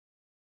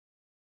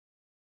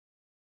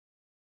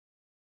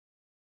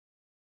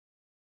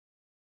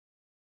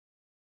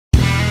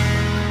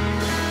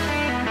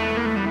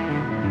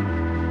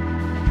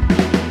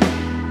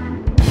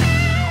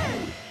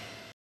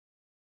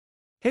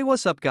Hey,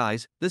 what's up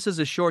guys, this is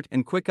a short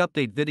and quick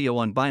update video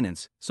on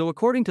Binance. So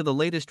according to the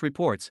latest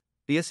reports,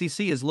 the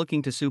SEC is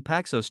looking to sue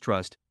Paxos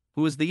Trust,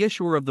 who is the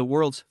issuer of the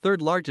world's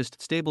third largest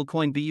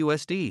stablecoin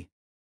BUSD.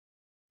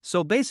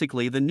 So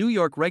basically the New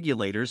York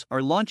regulators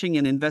are launching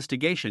an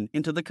investigation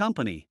into the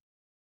company.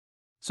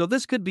 So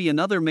this could be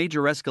another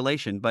major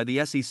escalation by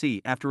the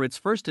SEC after its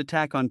first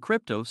attack on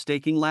crypto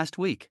staking last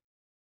week.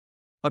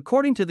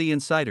 According to the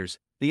insiders,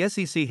 the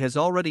SEC has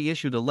already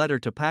issued a letter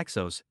to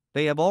Paxos.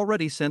 They have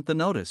already sent the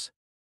notice.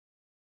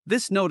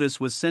 This notice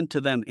was sent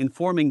to them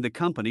informing the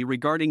company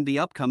regarding the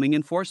upcoming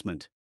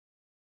enforcement.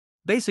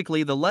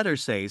 Basically, the letter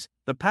says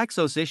the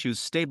Paxos issues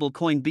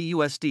stablecoin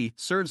BUSD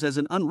serves as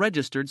an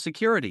unregistered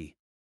security.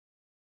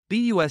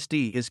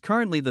 BUSD is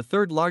currently the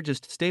third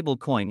largest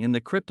stablecoin in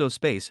the crypto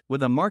space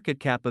with a market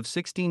cap of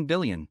 $16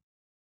 billion.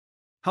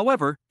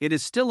 However, it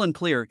is still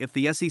unclear if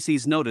the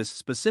SEC's notice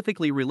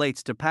specifically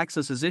relates to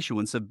Paxos's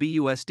issuance of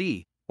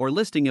BUSD, or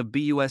listing of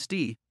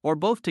BUSD, or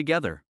both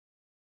together.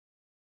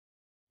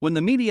 When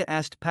the media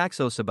asked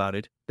Paxos about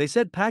it, they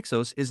said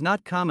Paxos is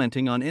not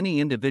commenting on any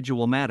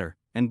individual matter,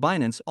 and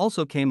Binance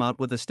also came out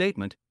with a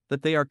statement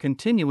that they are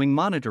continuing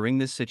monitoring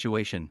this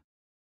situation.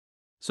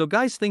 So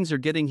guys, things are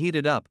getting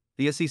heated up.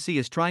 The SEC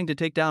is trying to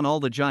take down all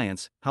the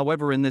giants.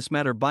 However, in this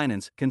matter,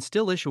 Binance can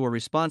still issue a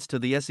response to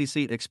the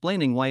SEC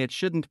explaining why it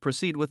shouldn't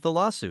proceed with the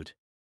lawsuit.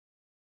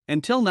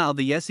 Until now,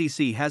 the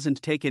SEC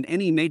hasn't taken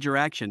any major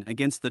action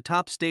against the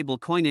top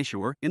stablecoin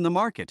issuer in the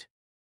market.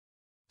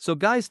 So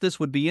guys, this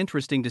would be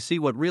interesting to see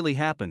what really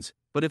happens,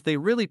 but if they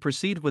really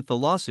proceed with the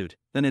lawsuit,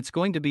 then it's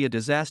going to be a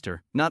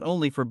disaster, not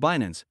only for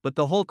Binance, but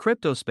the whole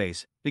crypto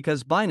space,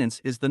 because Binance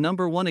is the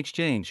 #1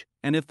 exchange,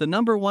 and if the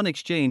 #1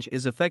 exchange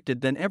is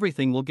affected, then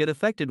everything will get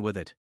affected with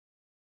it.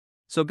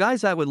 So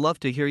guys, I would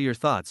love to hear your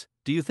thoughts.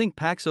 Do you think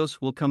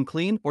Paxos will come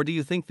clean, or do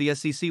you think the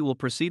SEC will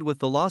proceed with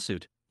the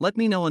lawsuit? Let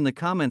me know in the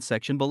comments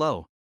section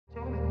below.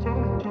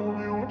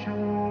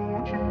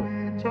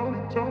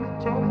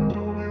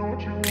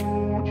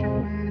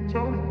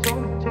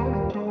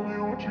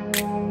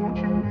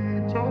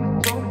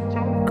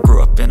 I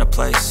grew up in a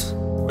place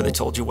where they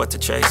told you what to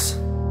chase,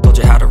 told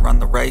you how to run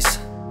the race.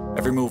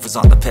 Every move was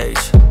on the page,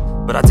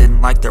 but I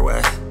didn't like their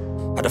way.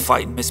 Had to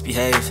fight and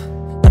misbehave,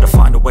 had to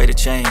find a way to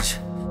change,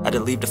 had to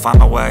leave to find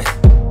my way.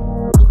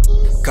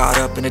 Caught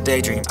up in a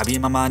daydream, I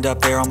beat my mind up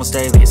there almost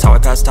daily. It's how I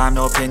pass time,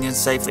 no opinions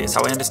safely. It's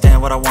how I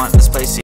understand what I want in this place.